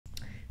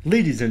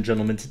Ladies and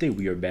gentlemen, today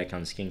we are back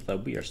on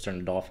SkinClub. We are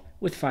starting it off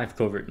with 5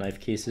 covert knife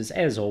cases.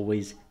 As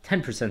always,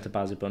 10%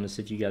 deposit bonus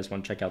if you guys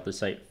want to check out the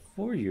site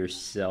for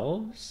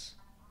yourselves.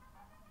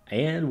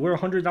 And we're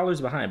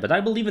 $100 behind, but I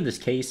believe in this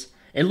case.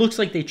 It looks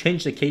like they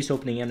changed the case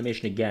opening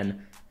animation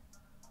again.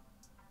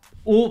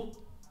 Oh,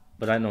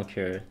 but I don't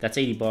care. That's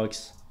 80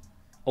 bucks.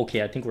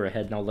 Okay, I think we're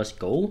ahead now. Let's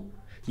go.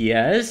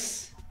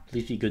 Yes.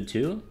 Please be good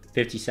too.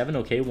 57,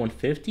 okay,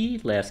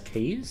 150. Last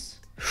case.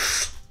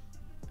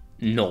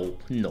 No.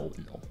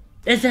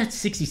 Is that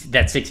 60?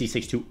 That's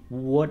 66 too.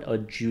 What a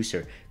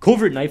juicer.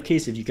 Covert knife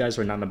case. If you guys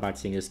are not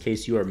unboxing this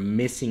case, you are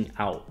missing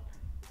out.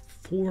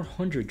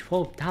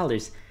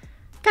 $412.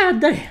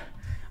 God damn.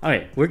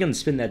 Alright, we're gonna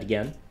spin that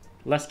again.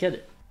 Let's get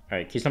it.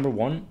 Alright, case number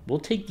 1. We'll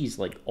take these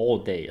like all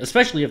day,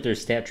 especially if they're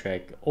stat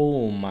track.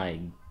 Oh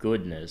my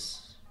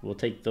goodness. We'll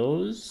take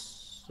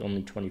those.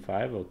 Only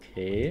 25,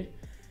 okay.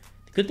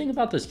 The good thing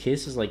about this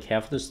case is like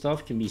half of this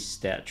stuff can be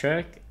stat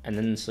track, and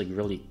then it's like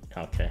really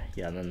okay.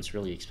 Yeah, and then it's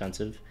really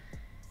expensive.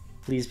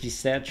 Please be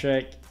stat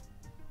track.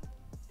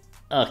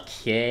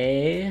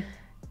 Okay.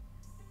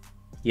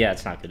 Yeah,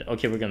 it's not good.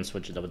 Okay, we're gonna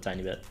switch it up a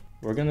tiny bit.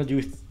 We're gonna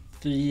do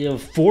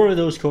 4 of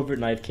those covert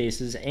knife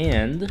cases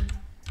and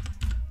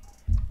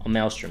a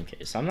maelstrom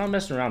case. I'm not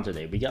messing around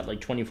today. We got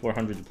like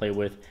 2,400 to play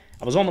with.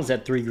 I was almost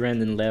at 3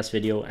 grand in the last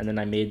video, and then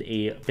I made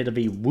a bit of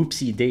a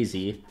whoopsie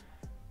daisy,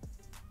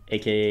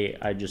 aka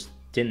I just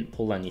didn't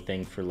pull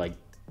anything for like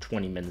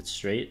 20 minutes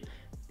straight.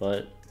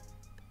 But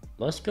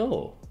let's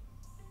go.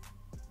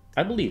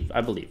 I believe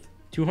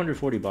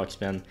 240 bucks,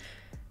 man.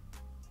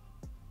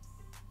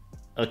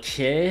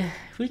 Okay,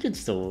 we could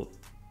still.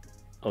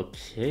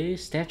 Okay,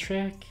 stat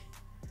track,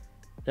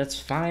 that's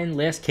fine.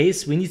 Last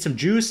case, we need some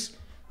juice.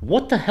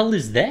 What the hell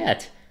is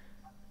that?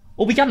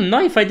 Oh, we got a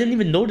knife. I didn't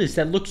even notice.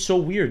 That looked so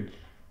weird.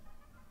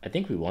 I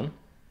think we won.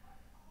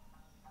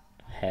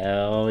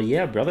 Hell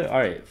yeah, brother. All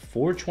right,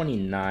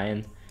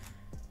 429.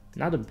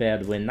 Not a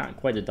bad win. Not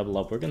quite a double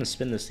up. We're gonna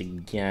spin this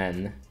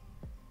again.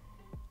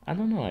 I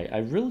don't know. I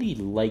really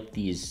like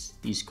these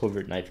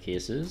covert knife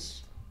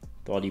cases.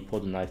 Thought he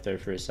pulled a knife there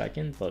for a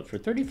second, but for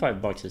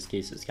 35 bucks, this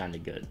case is kind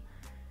of good.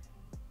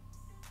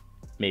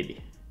 Maybe,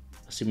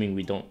 assuming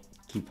we don't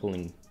keep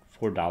pulling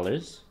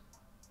 $4.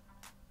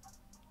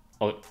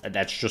 Oh,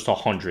 that's just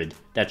 100.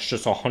 That's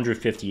just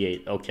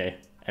 158. Okay,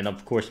 and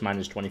of course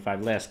minus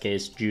 25. Last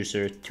case,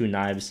 juicer, 2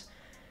 knives,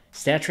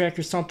 stat track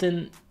or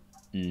something.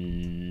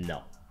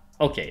 No.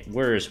 Okay,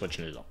 we're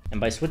switching it up.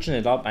 And by switching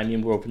it up, I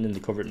mean we're opening the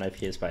covert knife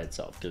case by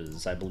itself,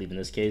 because I believe in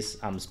this case,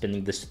 I'm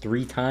spinning this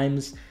 3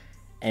 times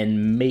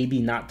and maybe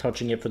not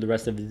touching it for the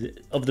rest of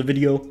the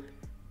video.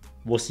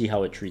 We'll see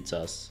how it treats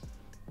us.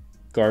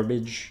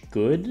 Garbage,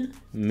 good,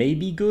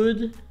 maybe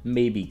good,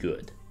 maybe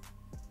good.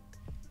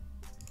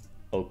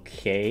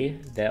 Okay,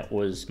 that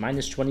was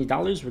minus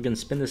 $20. We're gonna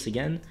spin this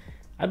again.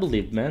 I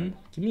believe, man.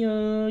 Give me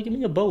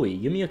a Bowie.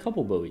 Give me a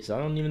couple Bowies. I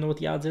don't even know what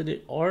the odds of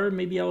it are.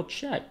 Maybe I'll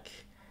check.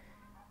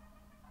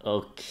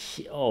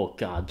 Okay. Oh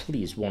god,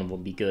 please, one will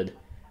be good.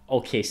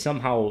 Okay,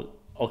 somehow.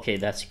 Okay,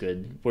 that's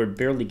good. We're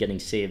barely getting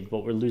saved,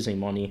 but we're losing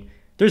money.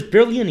 There's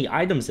barely any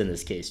items in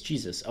this case.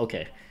 Jesus.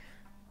 Okay.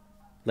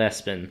 Last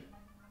spin.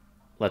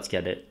 Let's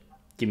get it.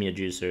 Give me a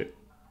juicer.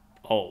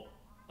 Oh,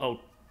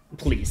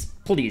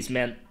 please,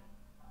 man.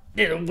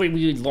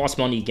 We lost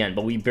money again,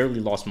 but we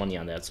barely lost money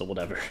on that, so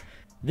whatever.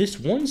 This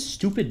one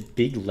stupid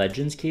big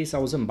Legends case I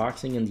was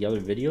unboxing in the other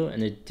video,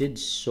 and it did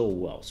so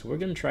well. So we're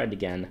gonna try it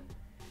again.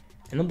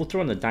 And then we'll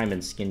throw in the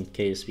diamond skin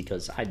case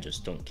because I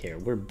just don't care.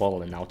 We're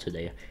balling out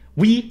today.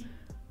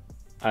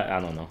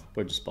 I don't know.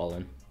 We're just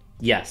balling.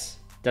 Yes,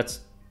 that's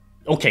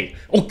okay.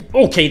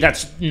 Okay,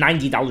 that's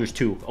 $90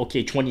 too.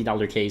 Okay,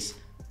 $20 case.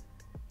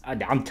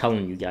 I'm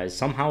telling you guys,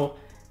 somehow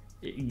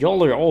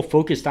y'all are all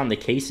focused on the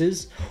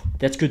cases.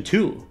 That's good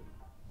too.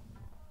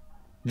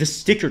 The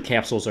sticker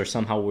capsules are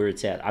somehow where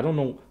it's at. I don't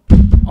know.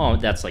 Oh,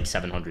 that's like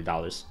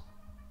 $700.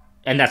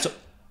 And that's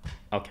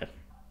okay.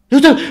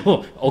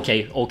 Oh,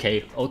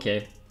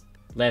 okay.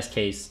 Last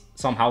case.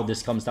 Somehow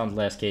this comes down to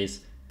last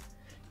case.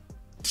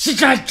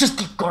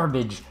 Just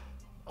garbage.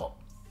 Oh.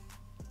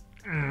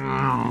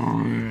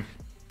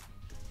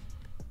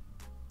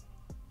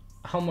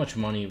 How much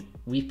money?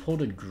 We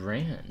pulled $1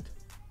 grand.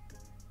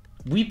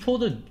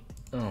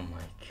 Oh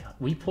my god.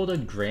 We pulled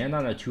 $1 grand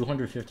on a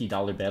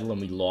 $250 battle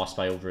and we lost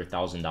by over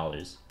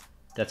 $1,000.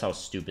 That's how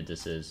stupid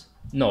this is.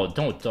 No,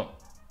 don't.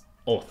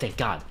 Oh, thank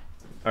god.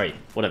 Alright,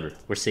 whatever.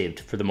 We're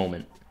saved for the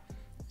moment.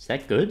 Is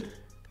that good?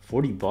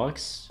 40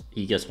 bucks.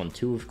 You guys won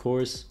 2, of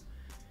course.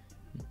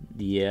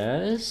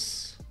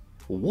 Yes.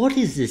 What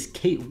is this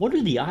case? What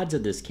are the odds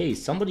of this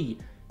case?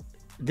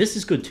 This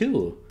is good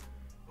too.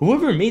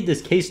 Whoever made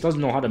this case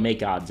doesn't know how to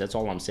make odds. That's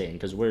all I'm saying,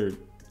 because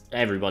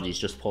everybody's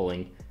just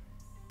pulling.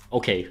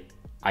 Okay,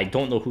 I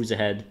don't know who's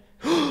ahead.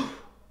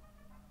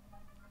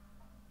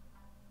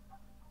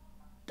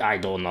 I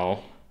don't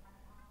know.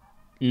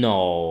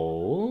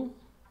 No.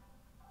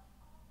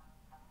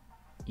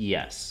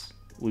 Yes,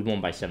 we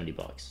won by 70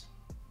 bucks.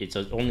 It's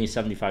only a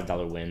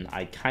 $75 win.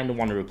 I kind of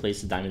want to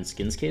replace the diamond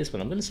skins case,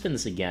 but I'm going to spin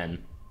this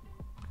again.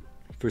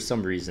 For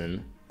some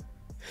reason.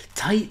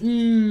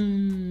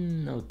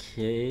 Titan.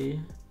 Okay.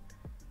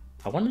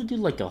 I want to do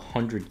like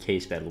 100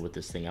 case battle with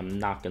this thing. I'm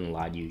not gonna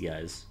lie to you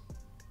guys,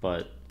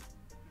 but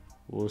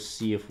we'll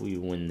see if we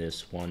win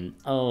this one.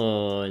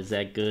 Oh, is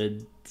that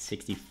good?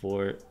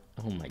 64.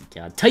 Oh my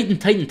god. Titan,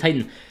 Titan,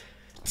 Titan.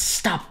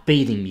 Stop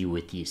baiting me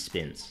with these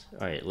spins.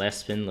 All right, last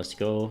spin. Let's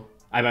go.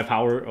 I buy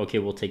power. Okay,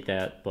 we'll take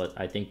that, but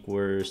I think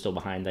we're still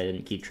behind. I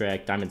didn't keep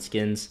track. Diamond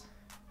skins.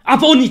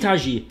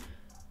 Abonitaji.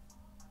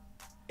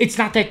 It's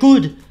not that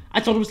good. I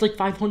thought it was like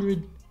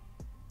 500.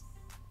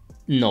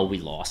 No, we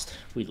lost.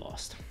 We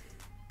lost.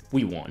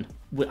 We won.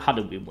 How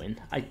did we win?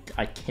 I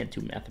can't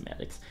do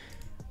mathematics.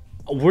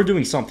 We're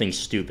doing something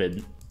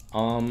stupid.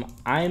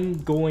 I'm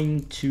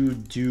going to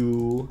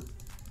do...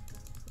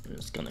 I'm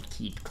just gonna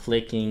keep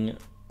clicking.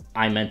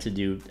 I meant to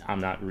do... I'm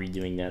not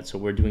redoing that. So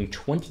we're doing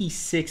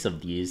 26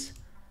 of these.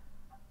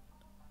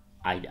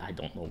 I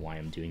don't know why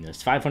I'm doing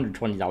this.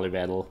 $520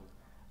 battle.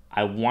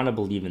 I want to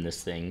believe in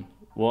this thing.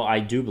 Well, I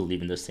do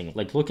believe in this thing.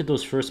 Like, look at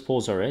those first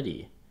pulls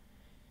already.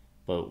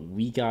 But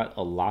we got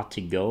a lot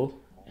to go.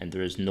 And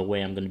there is no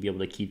way I'm going to be able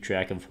to keep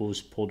track of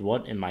who's pulled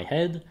what in my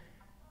head.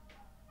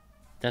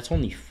 That's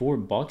only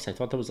 $4. I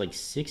thought that was like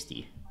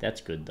 60.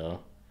 That's good,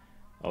 though.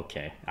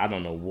 Okay, I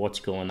don't know what's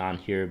going on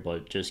here,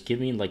 but just give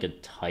me like a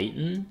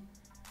Titan.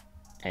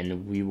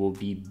 And we will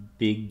be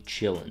big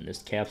chillin'.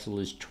 This capsule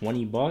is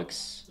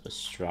 $20.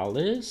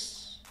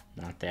 Australis.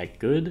 Not that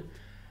good.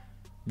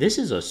 This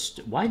is a...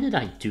 Why did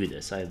I do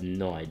this? I have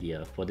no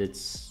idea. But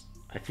it's...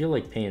 I feel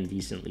like paying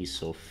decently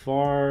so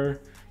far.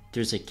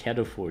 There's a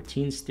Cato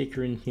 14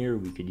 sticker in here.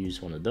 We could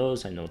use one of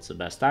those. I know it's the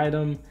best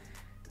item.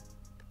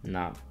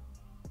 Not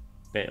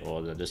bad.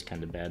 Well, that is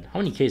kind of bad. How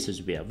many cases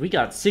do we have? We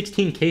got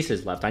 16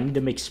 cases left. I need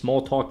to make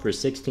small talk for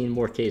 16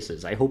 more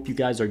cases. I hope you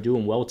guys are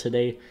doing well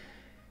today.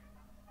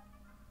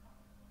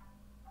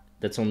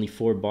 That's only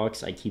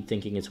 $4. I keep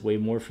thinking it's way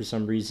more for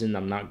some reason.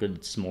 I'm not good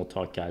at small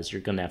talk, guys. You're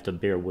gonna have to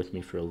bear with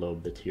me for a little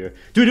bit here.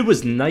 Dude, it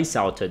was nice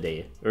out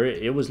today. Or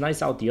it was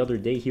nice out the other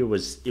day. Here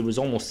it was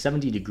almost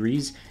 70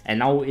 degrees, and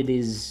now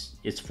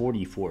it's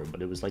 44,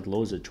 but it was like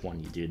lows of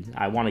 20, dude.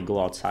 I want to go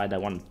outside. I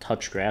want to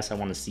touch grass. I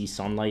want to see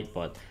sunlight,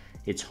 but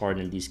it's hard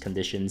in these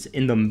conditions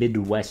in the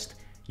Midwest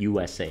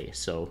USA.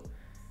 So,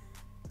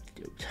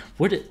 dude,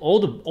 where did all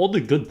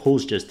the good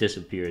pulls just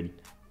disappeared?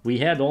 We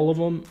had all of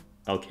them.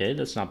 Okay,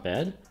 that's not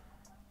bad.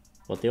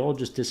 But they all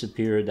just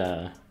disappeared,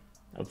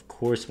 of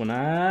course, when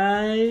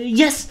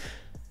yes!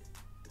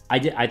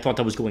 I thought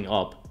that was going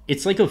up.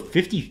 It's like a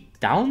 50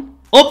 down?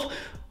 Up!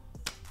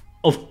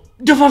 Oh,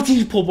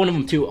 you pulled one of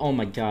them too. Oh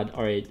my god.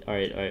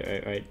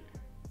 Alright.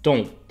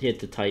 Don't hit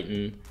the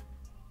Titan.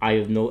 I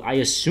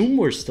assume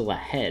we're still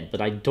ahead,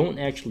 but I don't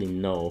actually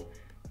know.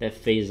 That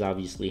phase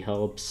obviously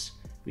helps.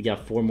 We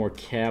got 4 more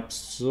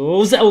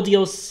capsules.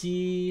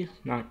 LDLC.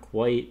 Not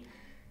quite.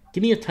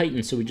 Give me a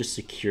Titan so we just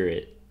secure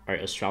it.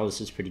 Alright,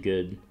 Australis is pretty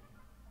good.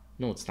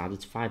 No, it's not.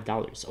 It's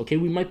 $5. Okay,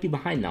 we might be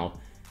behind now.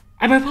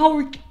 I have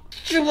power.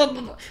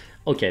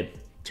 Okay,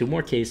 2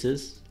 more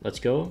cases. Let's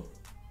go.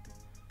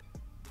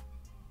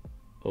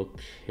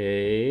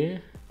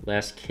 Okay.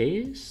 Last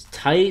case.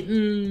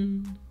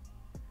 Titan.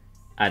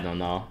 I don't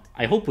know.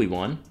 I hope we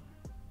won.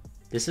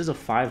 This is a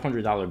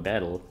 $500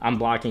 battle. I'm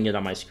blocking it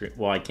on my screen.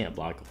 Well, I can't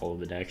block all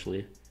of it,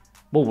 actually.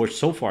 Well, we're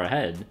so far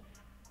ahead.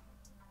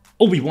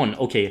 Oh, we won.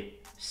 Okay.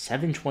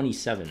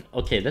 727.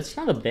 Okay, that's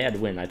not a bad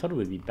win. I thought it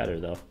would be better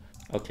though.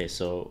 Okay,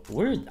 so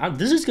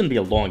this is gonna be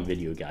a long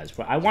video, guys.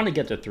 But I want to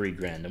get to 3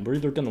 grand, and we're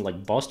either gonna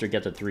like bust or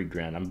get to 3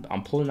 grand.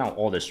 I'm pulling out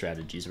all the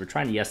strategies. We're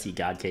trying the SC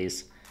God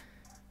case.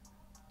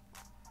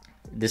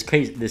 This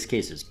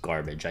case is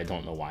garbage. I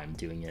don't know why I'm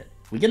doing it.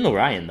 We get an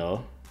Orion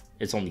though.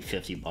 It's only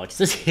 $50.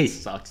 This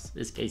case sucks.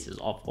 This case is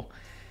awful.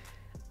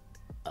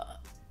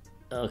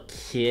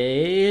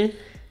 Okay,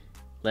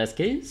 last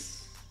case.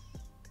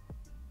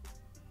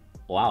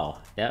 Wow,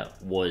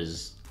 that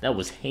was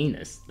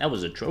heinous. That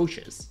was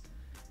atrocious.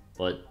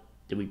 But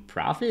did we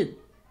profit?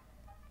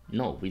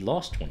 No, we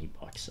lost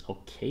 $20.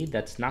 Okay,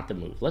 that's not the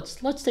move.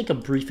 Let's take a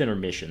brief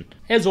intermission.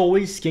 As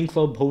always, Skin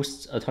Club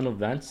hosts a ton of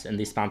events, and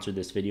they sponsored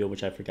this video,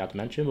 which I forgot to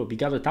mention. But we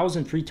got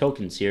 1,000 free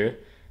tokens here,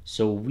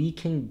 so we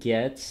can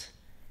get.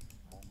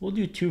 We'll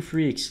do 2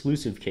 free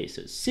exclusive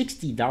cases,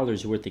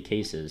 $60 worth of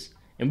cases.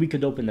 And we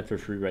could open that for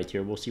free right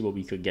here. We'll see what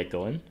we could get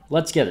going.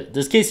 Let's get it.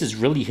 This case is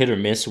really hit or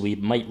miss. We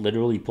might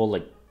literally pull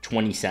like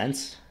 20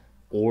 cents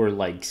or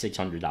like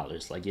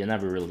 $600. Like, you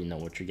never really know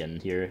what you're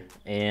getting here.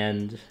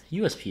 And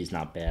USP is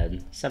not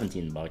bad.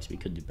 $17. We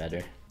could do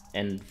better.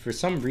 And for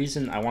some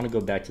reason, I want to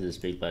go back to this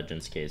Big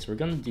Legends case. We're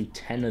going to do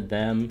 10 of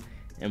them.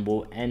 And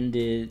we'll end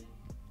it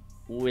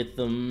with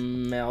the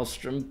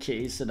Maelstrom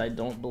case that I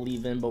don't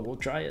believe in, but we'll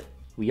try it.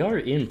 We are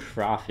in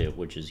profit,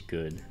 which is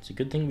good. It's a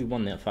good thing we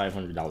won that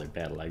 $500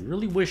 battle. I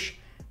really wish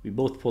we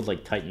both pulled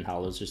like Titan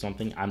Hollows or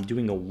something. I'm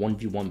doing a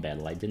 1v1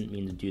 battle. I didn't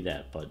mean to do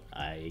that, but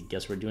I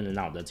guess we're doing it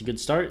now. That's a good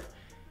start.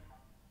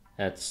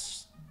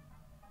 That's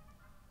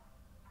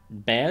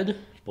bad,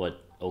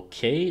 but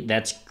okay.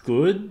 That's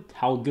good.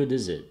 How good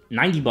is it?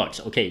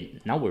 $90.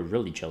 Okay, now we're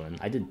really chilling.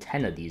 I did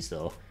 10 of these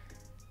though.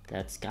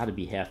 That's got to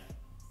be half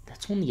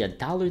That's only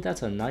 $1.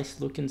 That's a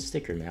nice looking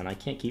sticker, man. I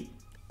can't keep...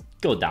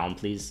 Go down,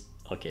 please.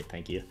 Okay,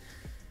 thank you.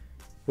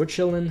 We're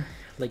chilling,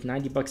 like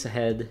 90 bucks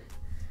ahead.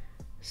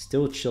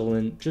 Still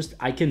chilling. Just,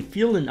 I can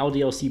feel an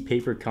LDLC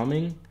paper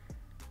coming,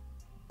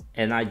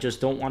 and I just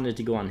don't want it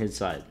to go on his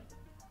side.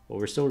 But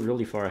we're still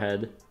really far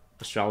ahead.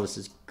 Australis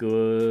is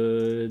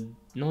good.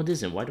 No, it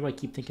isn't. Why do I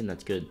keep thinking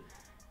that's good?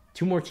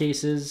 2 more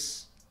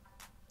cases.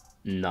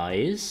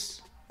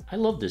 Nice. I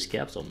love this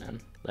capsule,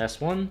 man.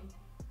 Last one.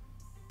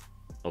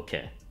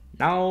 Okay.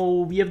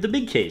 Now we have the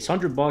big case.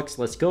 100 bucks.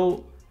 Let's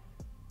go.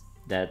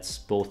 That's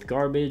both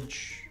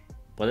garbage,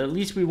 but at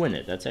least we win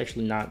it. That's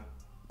actually not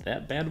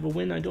that bad of a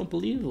win, I don't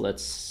believe.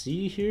 Let's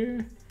see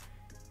here.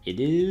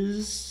 It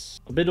is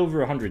a bit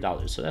over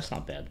 $100, so that's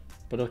not bad.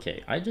 But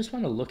okay, I just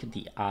want to look at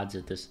the odds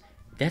of this.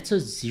 That's a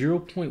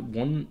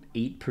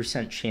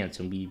 0.18% chance,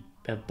 and we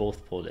have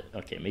both pulled it.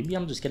 Okay, maybe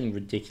I'm just getting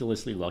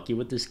ridiculously lucky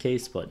with this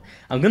case, but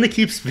I'm gonna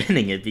keep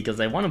spinning it because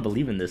I want to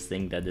believe in this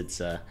thing that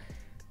it's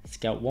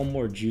got one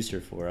more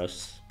juicer for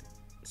us.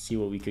 See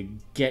what we could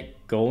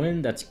get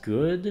going. That's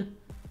good.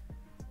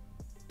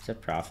 Is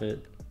that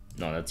profit?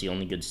 No, that's the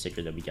only good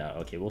sticker that we got.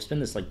 Okay, we'll spin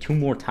this like 2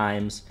 more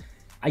times.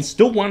 I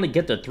still want to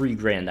get the 3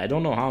 grand. I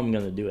don't know how I'm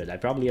gonna do it. I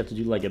probably have to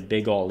do like a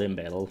big all-in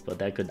battle, but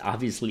that could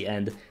obviously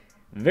end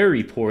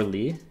very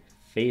poorly.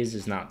 Phase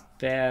is not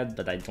bad,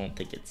 but I don't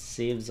think it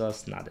saves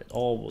us. Not at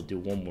all. We'll do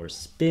 1 more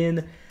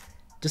spin.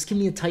 Just give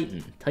me a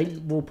Titan.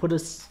 Titan will put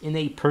us in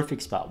a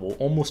perfect spot. We'll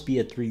almost be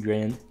at 3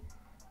 grand.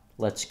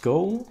 Let's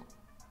go.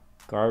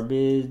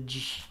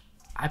 Garbage.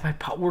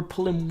 We're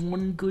pulling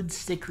 1 good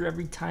sticker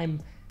every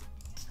time.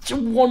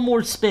 Just 1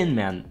 more spin,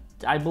 man.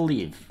 I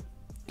believe.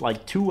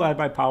 Like 2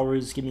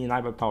 iBuyPowers. Give me an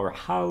iBuyPower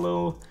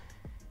hollow.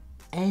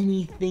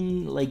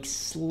 Anything like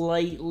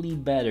slightly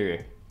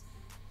better.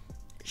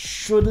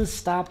 Should have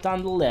stopped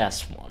on the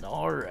last one.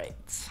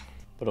 Alright.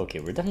 But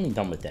okay, we're definitely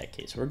done with that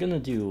case. We're gonna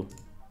do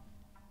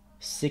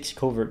 6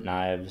 covert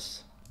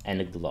knives and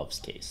a gloves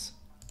case.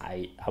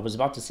 I was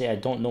about to say I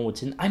don't know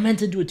what's in... I meant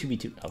to do a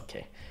 2v2.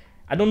 Okay.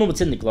 I don't know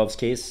what's in the gloves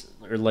case,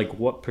 or like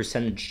what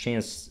percentage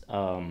chance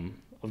of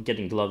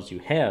getting gloves you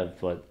have,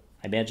 but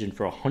I imagine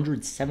for a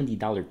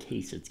 $170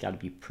 case, it's got to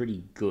be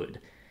pretty good.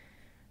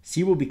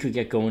 See what we could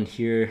get going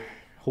here.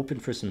 Hoping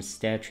for some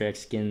stat track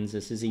skins.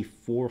 This is a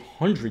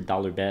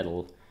 $400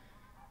 battle,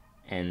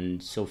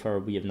 and so far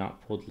we have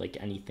not pulled like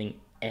anything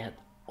at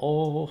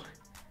all.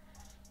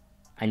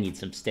 I need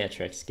some stat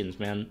track skins,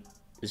 man.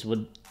 This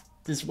would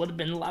have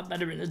been a lot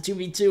better in a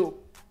 2v2.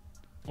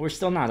 We're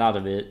still not out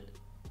of it.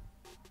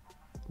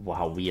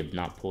 Wow, we have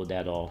not pulled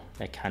that all.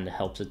 That kind of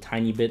helps a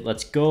tiny bit.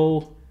 Let's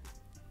go.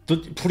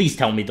 Please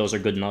tell me those are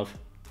good enough.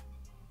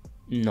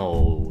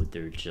 No,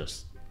 they're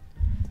just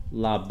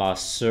La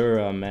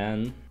Basura,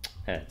 man.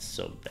 That's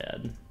so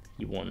bad.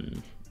 He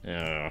won.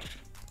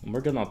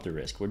 We're gonna up the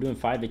risk. We're doing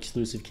 5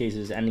 exclusive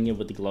cases, ending it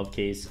with the glove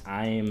case.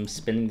 I'm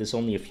spinning this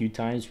only a few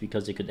times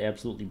because it could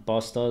absolutely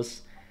bust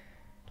us.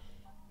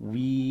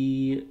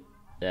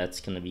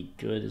 That's gonna be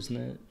good, isn't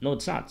it? No,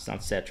 it's not. It's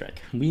not stat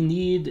track. We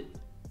need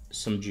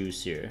some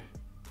juice here.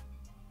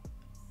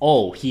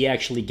 Oh, he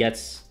actually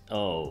gets...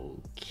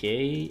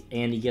 Okay.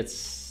 And he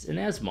gets an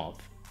Asimov.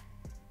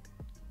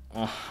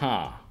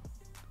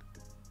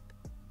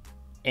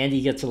 And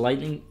he gets a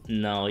lightning...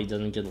 No, he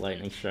doesn't get a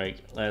lightning strike.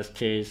 Last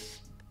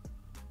case.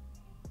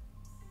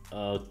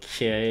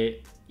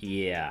 Okay.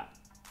 Yeah.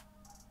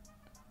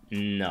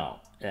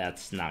 No.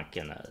 That's not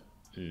gonna...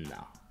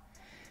 No.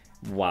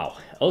 Wow.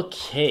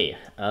 Okay.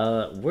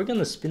 We're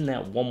gonna spin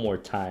that 1 more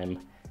time.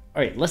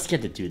 Alright, let's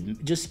get it,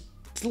 dude. Just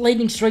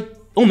lightning strike.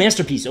 Oh,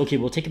 masterpiece. Okay,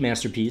 we'll take a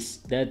masterpiece.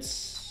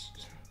 That's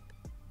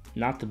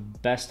not the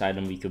best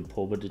item we could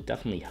pull, but it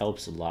definitely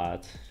helps a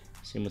lot.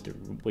 Same with the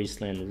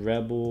Wasteland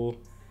Rebel.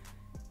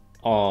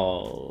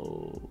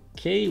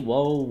 Okay,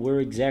 well, we're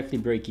exactly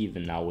break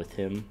even now with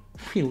him.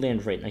 We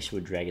land right next to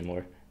a Dragon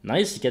Lore.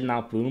 Nice, getting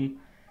out boom.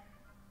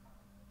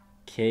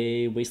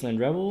 Okay,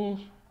 Wasteland Rebel.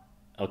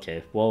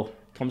 Okay, well,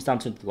 comes down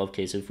to the glove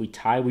case. If we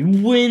tie, we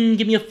win.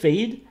 Give me a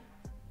fade.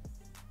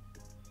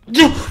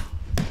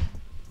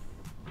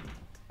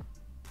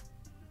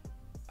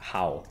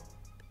 How?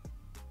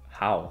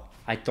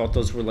 I thought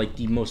those were like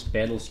the most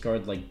battle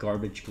scarred, like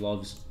garbage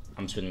gloves.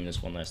 I'm spinning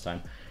this one last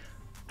time.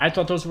 I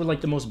thought those were like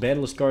the most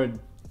battle scarred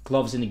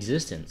gloves in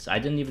existence. I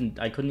couldn't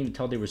even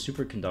tell they were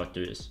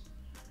superconductors.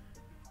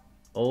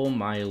 Oh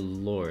my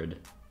lord.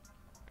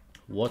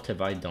 What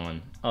have I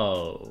done?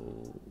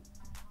 Oh.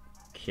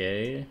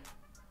 Okay.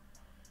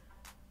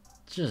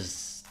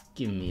 Just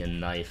give me a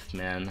knife,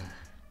 man.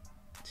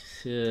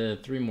 3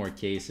 more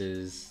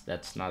cases.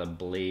 That's not a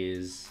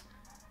blaze.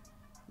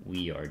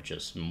 We are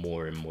just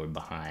more and more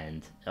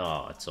behind.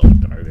 Oh, it's all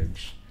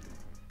garbage.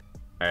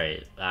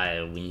 Alright,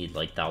 we need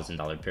like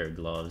 $1,000 pair of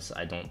gloves.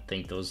 I don't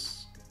think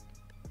those...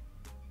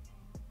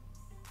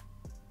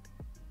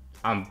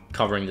 I'm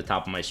covering the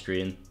top of my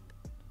screen.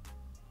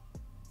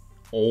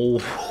 Oh.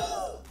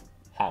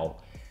 How?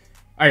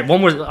 Alright,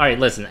 one more. Alright,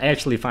 listen.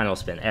 Actually, final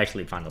spin.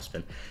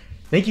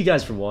 Thank you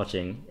guys for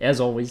watching. As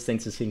always,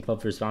 thanks to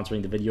SkinClub for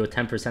sponsoring the video.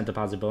 10%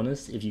 deposit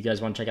bonus if you guys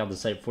want to check out the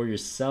site for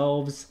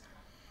yourselves.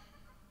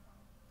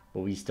 But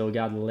we still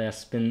got the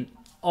last spin.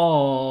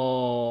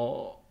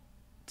 Oh,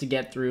 to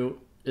get through.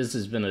 This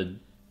has been a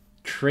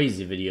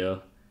crazy video.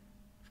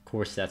 Of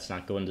course, that's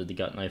not going to the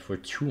gut knife. We're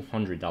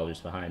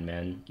 $200 behind,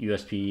 man.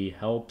 USP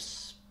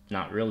helps.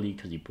 Not really,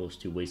 because he pulls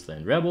 2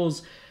 Wasteland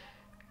Rebels.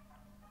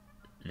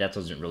 That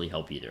doesn't really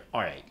help either.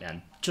 Alright,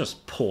 man.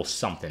 Just pull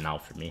something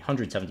out for me.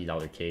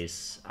 $170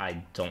 case.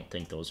 I don't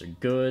think those are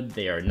good.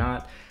 They are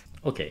not.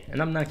 Okay,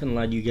 and I'm not going to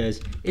lie to you guys.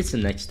 It's the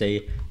next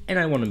day, and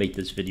I want to make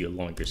this video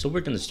longer. So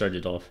we're going to start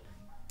it off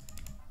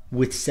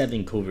with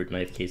 7 covert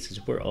knife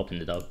cases. We're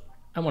upping it up.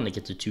 I want to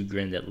get to 2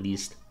 grand at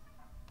least.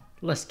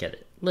 Let's get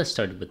it. Let's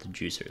start it with the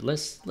juicer.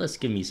 Let's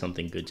give me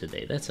something good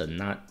today. That's a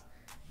not...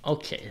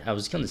 Okay, I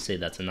was going to say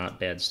that's a not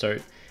bad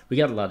start. We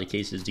got a lot of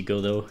cases to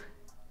go, though.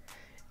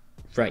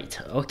 Right,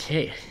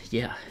 okay,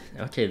 yeah,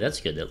 okay,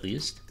 that's good at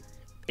least.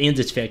 And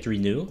it's factory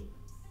new.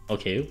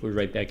 Okay, we're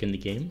right back in the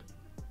game.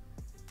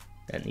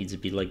 That needs to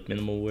be like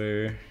minimal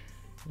wear.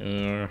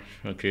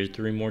 Okay,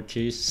 3 more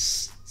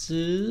cases.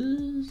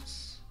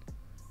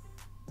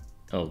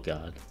 Oh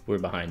god, we're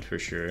behind for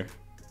sure.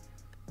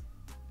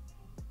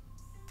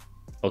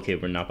 Okay,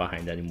 we're not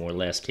behind anymore.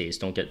 Last case,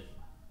 don't get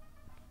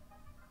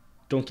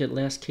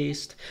last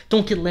cased.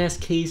 Don't get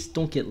last cased.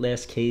 Don't get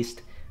last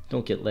cased.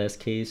 Don't get last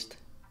cased.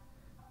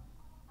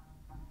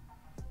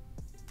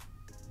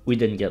 We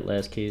didn't get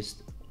last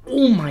cased.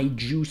 Oh my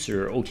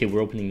juicer. Okay,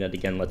 we're opening that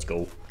again. Let's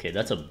go. Okay,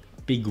 that's a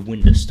big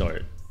win to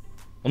start.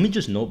 Let me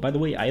just note, by the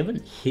way, I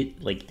haven't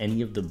hit like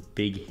any of the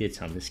big hits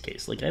on this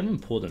case. Like I haven't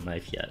pulled a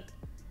knife yet.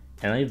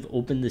 And I've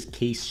opened this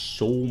case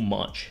so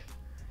much.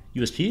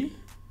 USP?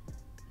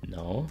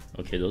 No.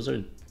 Okay, those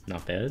are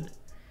not bad.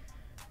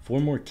 4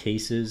 more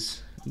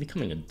cases. I'm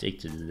becoming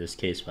addicted to this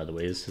case, by the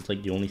way. This is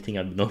like the only thing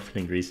I've been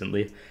opening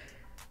recently.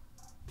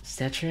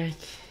 Stat track?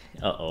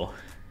 Uh-oh.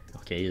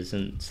 Okay,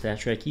 isn't Stat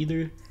Trek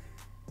either.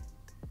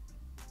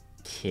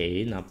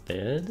 Okay, not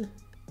bad.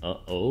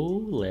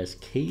 Uh-oh, last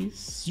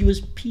case.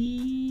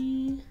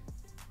 USP.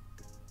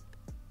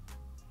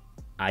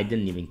 I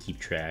didn't even keep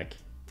track.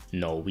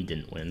 No, we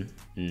didn't win.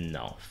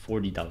 No,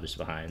 $40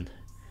 behind.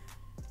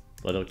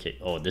 But okay,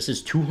 oh, this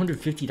is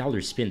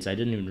 $250 spins. I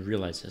didn't even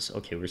realize this.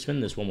 Okay, we're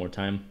spinning this one more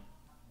time.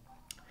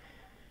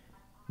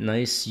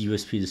 Nice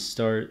USP to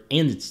start.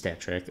 And it's Stat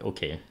Trek.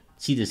 Okay,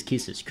 see, this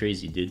case is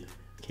crazy, dude.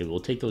 Okay,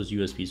 we'll take those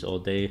USPs all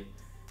day.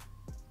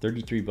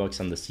 33 bucks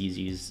on the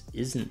CZs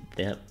isn't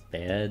that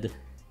bad.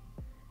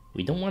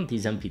 We don't want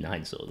these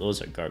MP9s though.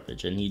 Those are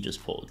garbage, and he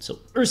just pulled. So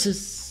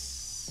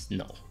Ursus,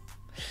 no.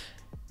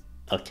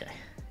 Okay,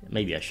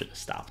 maybe I should have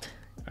stopped.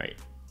 All right,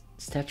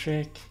 Stat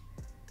Trek,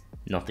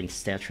 nothing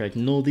Stat Trek.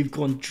 No, they've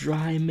gone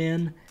dry,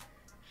 man.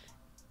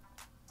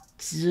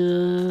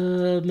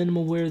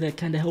 Minimal wear, that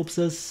kind of helps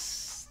us.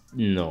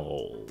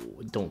 No,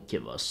 don't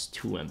give us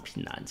 2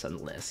 MP9s on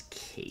the last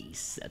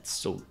case. That's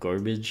so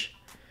garbage.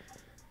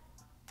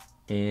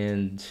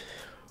 And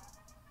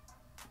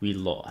we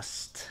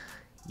lost.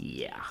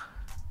 Yeah.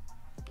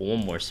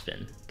 One more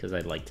spin, because I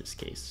like this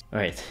case.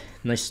 Alright,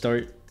 nice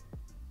start.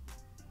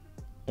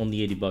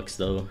 Only 80 bucks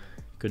though.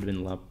 Could have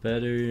been a lot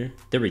better.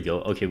 There we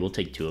go. Okay, we'll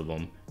take 2 of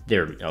them.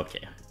 There we go.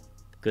 Okay.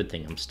 Good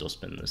thing I'm still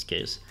spinning this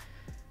case.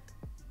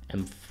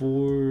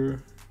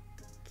 M4.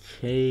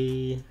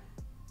 K.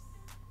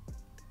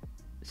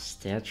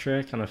 Stat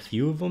track on a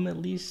few of them at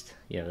least.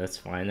 Yeah, that's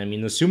fine. I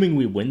mean, assuming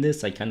we win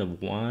this, I kind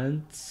of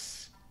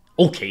want...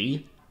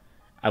 Okay.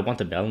 I want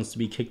the balance to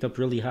be kicked up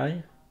really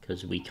high,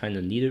 because we kind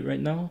of need it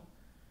right now.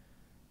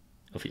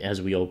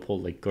 As we all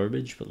pull like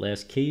garbage, but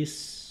last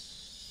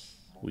case,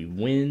 we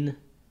win.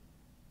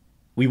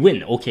 We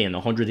win. Okay, and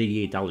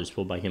 $188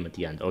 pulled by him at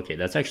the end. Okay,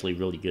 that's actually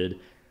really good.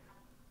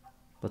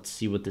 Let's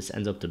see what this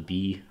ends up to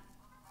be.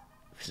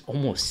 It's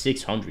almost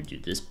 600,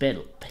 dude. This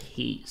battle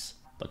pays.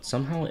 But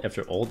somehow,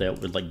 after all that,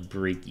 we're like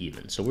break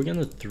even. So we're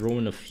gonna throw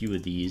in a few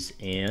of these,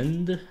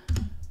 and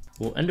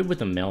we'll end it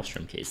with a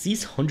Maelstrom case.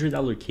 These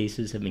 $100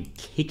 cases have been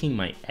kicking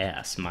my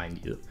ass,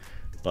 mind you.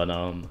 But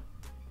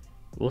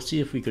we'll see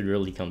if we could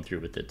really come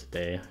through with it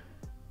today.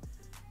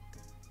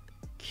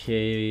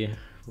 Okay,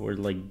 we're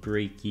like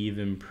break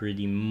even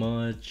pretty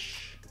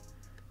much.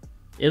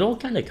 It all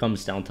kind of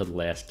comes down to the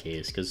last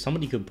case, because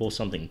somebody could pull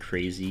something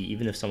crazy,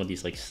 even if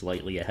somebody's like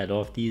slightly ahead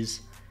off these.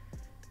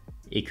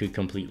 It could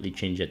completely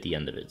change at the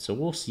end of it. So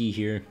we'll see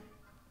here.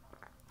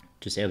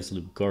 Just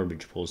absolute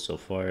garbage pulls so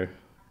far.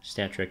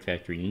 Stat Trek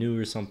Factory New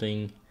or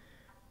something.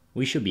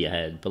 We should be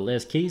ahead, but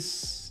last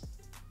case,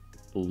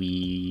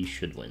 we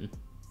should win.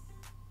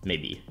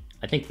 Maybe.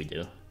 I think we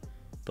do.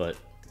 But,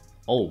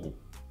 oh.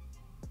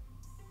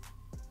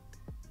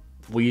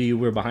 We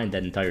were behind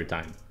that entire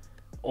time.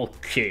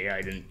 Okay,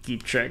 I didn't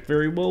keep track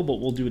very well,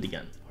 but we'll do it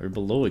again. We're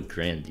below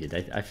 $1,000,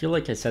 dude. I feel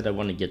like I said I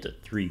want to get to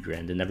 3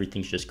 grand and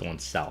everything's just going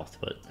south,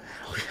 but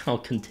I'll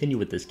continue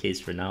with this case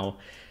for now.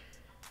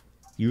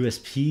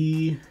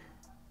 USP,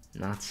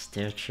 not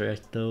Star Trek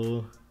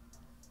though.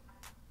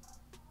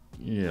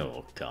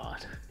 No,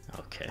 God.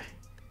 Okay.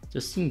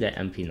 Just seeing that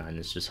MP9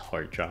 is just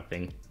heart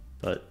dropping.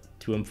 But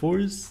 2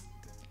 M4s,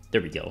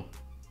 there we go.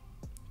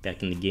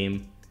 Back in the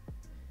game.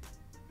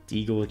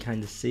 Deagle would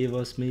kind of save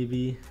us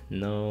maybe.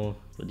 No,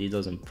 but he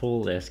doesn't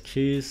pull. Last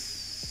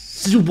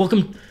case.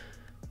 Welcome.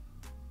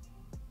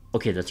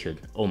 Okay, that's good.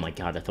 Oh my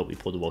god, I thought we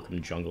pulled a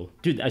welcome jungle.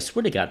 Dude, I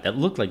swear to god, that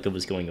looked like it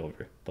was going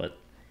over. But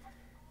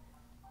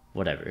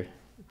whatever.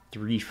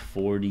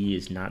 340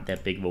 is not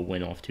that big of a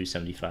win off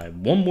 275.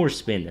 One more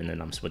spin and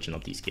then I'm switching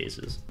up these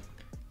cases.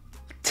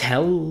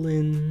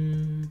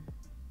 Telling.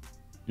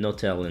 No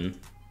telling.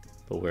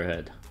 But we're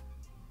ahead.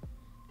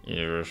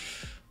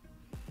 Yes.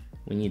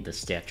 We need the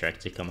stat track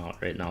to come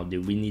out right now,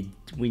 dude. We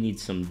need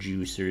some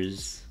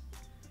juicers.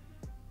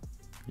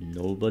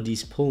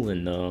 Nobody's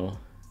pulling though.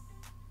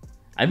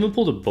 I haven't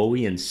pulled a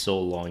Bowie in so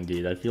long,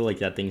 dude. I feel like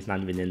that thing's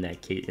not even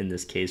in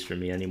this case for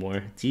me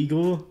anymore.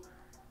 Deagle,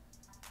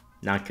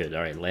 not good.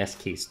 All right, last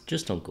case.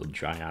 Just don't go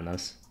dry on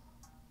us.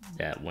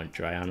 That went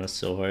dry on us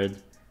so hard.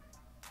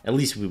 At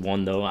least we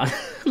won though. I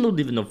don't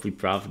even know if we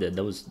profited.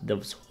 That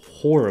was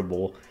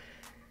horrible.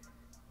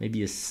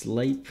 Maybe a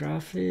slight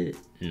profit?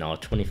 No,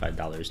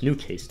 $25. New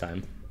case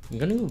time. I'm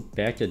gonna go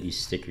back to these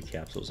sticker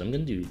capsules. I'm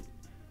gonna do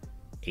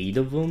 8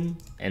 of them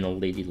and a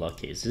Lady Luck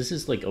case. This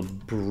is like a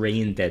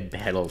brain dead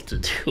battle to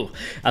do.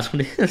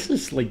 This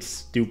is like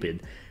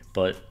stupid,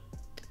 but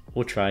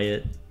we'll try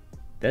it.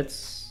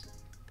 That's,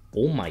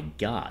 oh my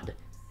god.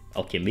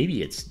 Okay,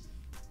 maybe it's,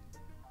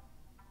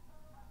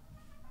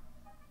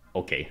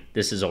 okay,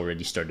 this has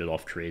already started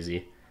off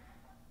crazy.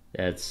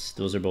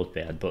 Those are both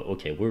bad, but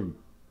okay, we're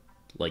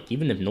like,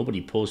 even if nobody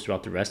pulls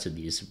throughout the rest of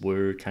these,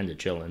 we're kind of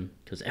chilling.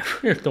 Because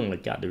oh my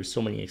god, there's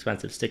so many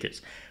expensive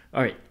stickers.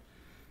 Alright.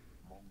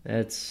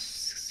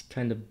 That's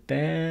kind of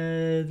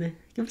bad.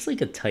 Give us like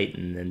a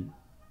Titan and...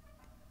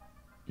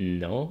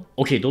 No?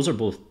 Okay, those are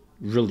both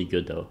really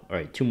good though.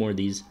 Alright, 2 more of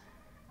these.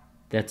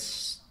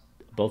 That's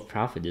above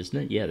profit, isn't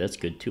it? Yeah, that's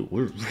good too.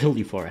 We're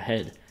really far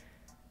ahead.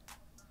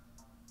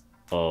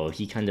 Oh,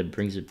 he kind of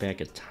brings it back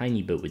a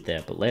tiny bit with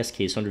that. But last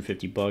case,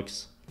 150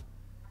 bucks.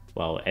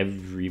 Wow,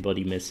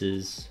 everybody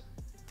misses.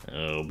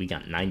 We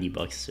got 90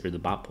 bucks, or the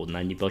bot pulled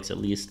 90 bucks at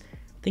least.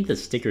 I think the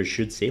stickers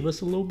should save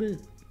us a little bit.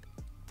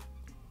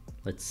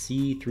 Let's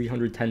see,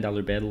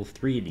 $310 battle,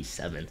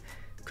 387.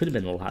 Could have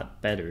been a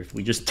lot better if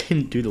we just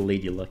didn't do the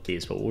Lady Luck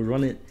case, but we'll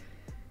run it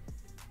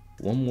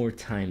one more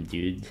time,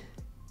 dude.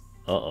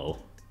 Uh-oh.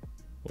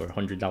 We're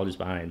 $100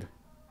 behind.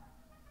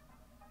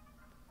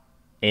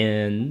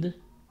 And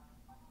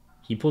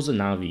he pulls a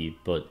Navi,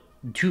 but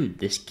dude,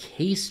 this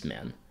case,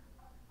 man.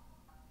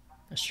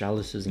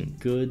 Astralis isn't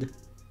good.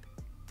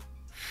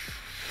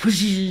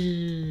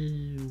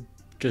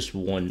 Just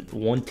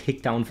one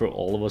tick down for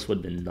all of us would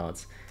have been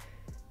nuts.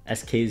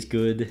 SK is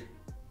good.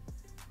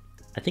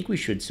 I think we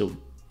should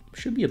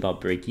be about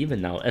break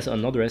even now. As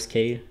another SK,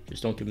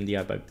 just don't give him the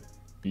eye by.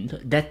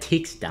 That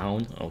ticks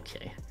down.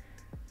 Okay.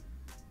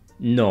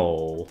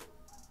 No,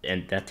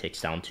 and that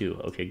ticks down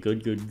too. Okay,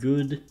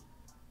 good.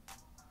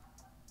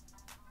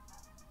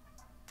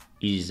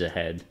 He's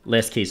ahead.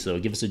 Last case though.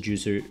 Give us a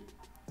juicer.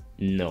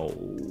 No.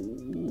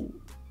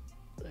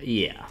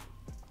 Yeah.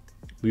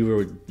 We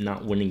were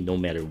not winning no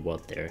matter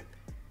what there.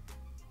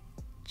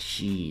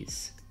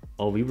 Jeez.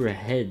 Oh, we were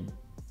ahead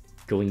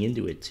going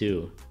into it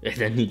too. And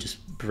then he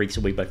just breaks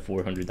away by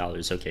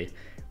 $400. Okay.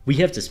 We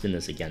have to spin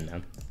this again,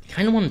 man. I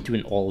kind of want to do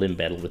an all-in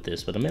battle with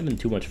this, but I'm having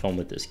too much fun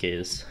with this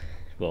case.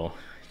 Well,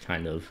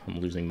 kind of. I'm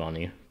losing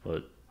money.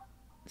 But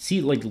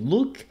see, like,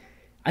 look.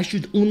 I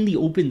should only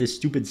open this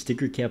stupid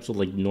sticker capsule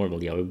like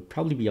normally. I would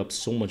probably be up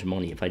so much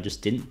money if I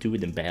just didn't do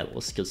it in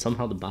battles, because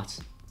somehow the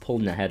bot's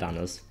pulling ahead on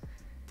us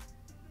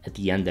at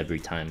the end every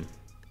time.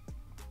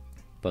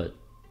 But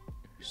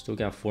still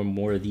got 4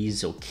 more of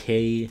these.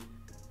 Okay,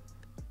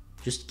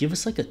 just give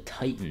us like a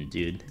Titan,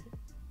 dude.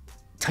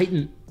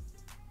 Titan.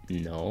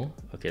 No.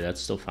 Okay,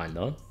 that's still fine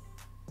though.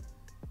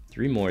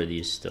 3 more of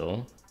these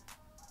still.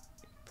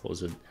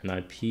 Pulls an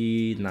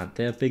NIP, not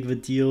that big of a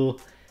deal.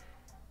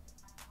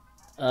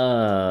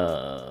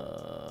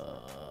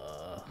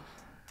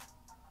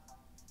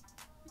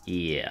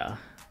 Yeah.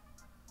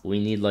 We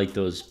need like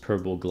those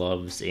purple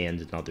gloves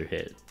and another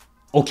hit.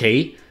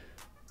 Okay.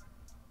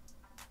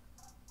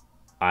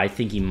 I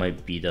think he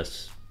might beat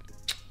us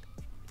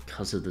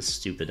because of the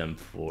stupid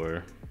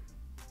M4.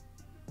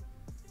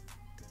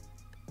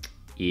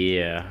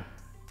 Yeah.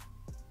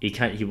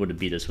 He would have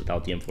beat us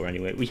without the M4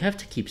 anyway. We have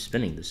to keep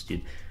spinning this,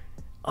 dude.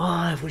 Oh,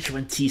 I wish I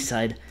went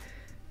T-side.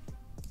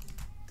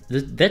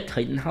 That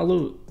Titan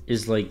Hollow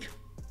is like,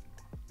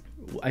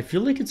 I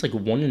feel like it's like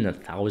 1 in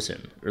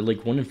 1,000 or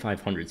like 1 in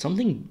 500,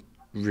 something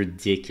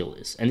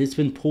ridiculous. And it's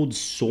been pulled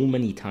so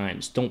many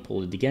times. Don't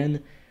pull it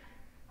again.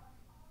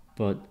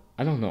 But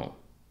I don't know.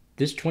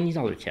 This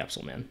 $20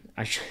 capsule, man.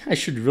 I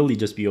should really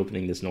just be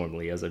opening this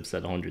normally, as I've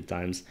said 100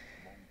 times.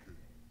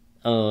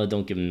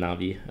 Don't give him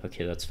Navi.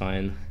 Okay, that's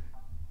fine.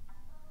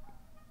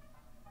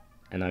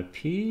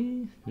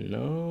 NIP?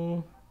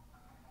 No.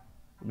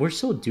 We're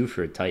so due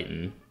for a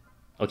Titan.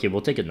 Okay,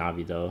 we'll take a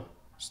Navi though.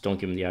 Just don't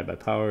give him the eye by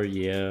power.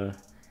 Yeah.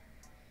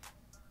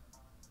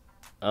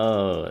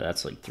 Oh,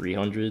 that's like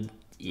 300.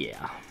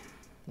 Yeah.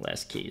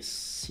 Last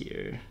case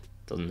here.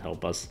 Doesn't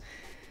help us.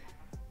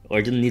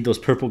 We're gonna need those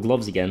purple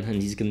gloves again,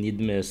 and he's gonna need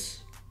to miss.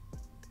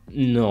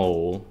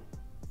 No.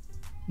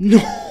 No!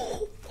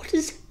 What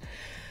is...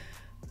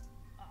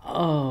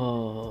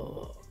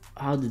 Oh...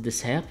 How did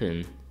this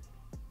happen?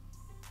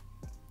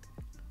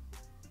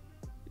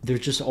 They're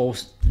just all...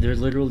 They're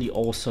literally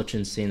all such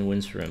insane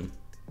wins for him.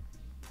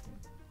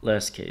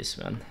 Last case,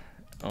 man.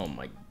 Oh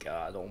my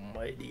god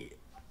almighty.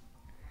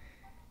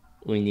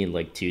 We need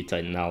like 2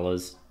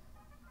 Titanalas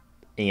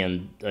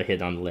and a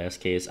hit on the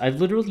last case.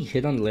 I've literally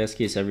hit on the last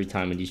case every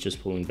time, and he's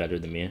just pulling better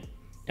than me.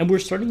 And we're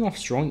starting off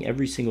strong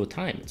every single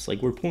time. It's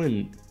like we're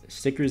pulling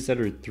stickers that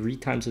are 3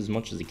 times as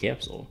much as a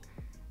capsule.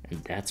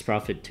 And that's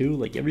profit too.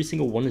 Like every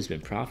single one has been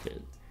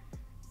profit.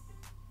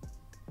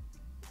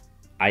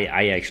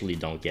 I actually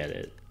don't get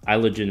it. I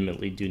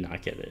legitimately do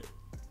not get it.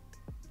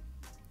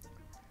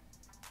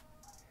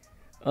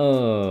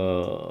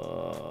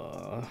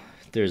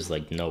 There's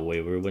like no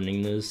way we're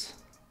winning this.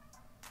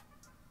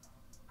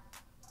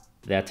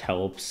 That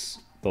helps,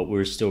 but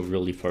we're still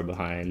really far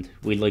behind.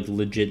 We like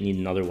legit need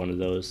another one of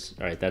those.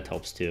 All right, that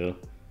helps too,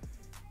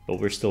 but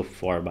we're still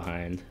far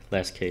behind.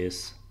 Last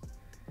case,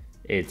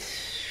 and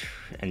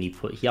he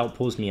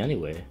outpulls me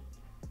anyway.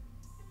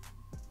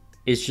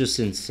 It's just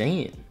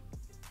insane.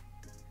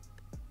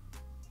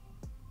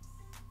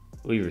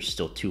 We were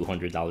still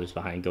 $200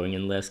 behind going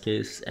in last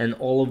case, and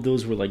all of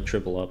those were like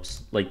triple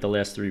ups. Like the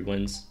last 3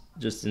 wins,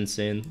 just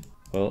insane.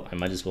 Well, I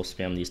might as well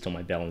spam these till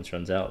my balance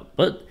runs out.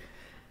 But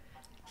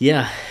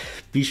yeah,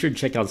 be sure to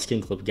check out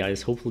SkinClub,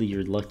 guys. Hopefully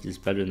your luck is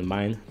better than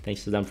mine.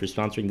 Thanks to them for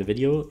sponsoring the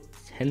video.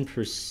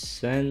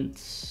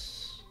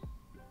 10%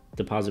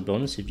 deposit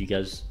bonus if you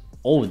guys...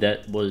 Oh,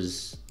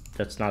 that's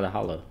not a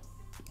holo.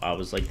 I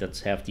was like, that's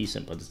half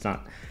decent, but it's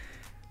not.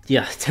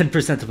 Yeah,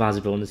 10%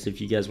 deposit bonus if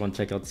you guys want to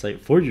check out the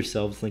site for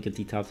yourselves. Link at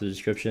the top of the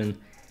description.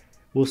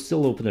 We'll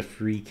still open a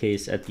free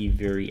case at the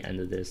very end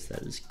of this.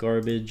 That is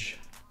garbage.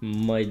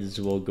 Might as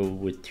well go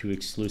with 2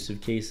 exclusive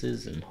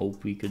cases and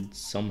hope we could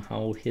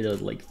somehow hit a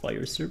like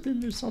fire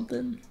serpent or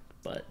something.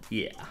 But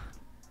yeah,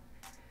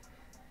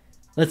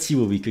 let's see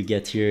what we could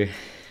get here.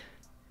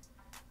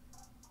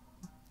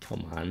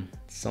 Come on,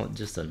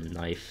 just a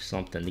knife,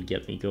 something to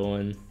get me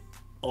going.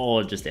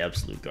 Oh, just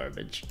absolute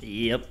garbage.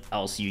 Yep,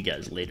 I'll see you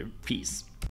guys later. Peace.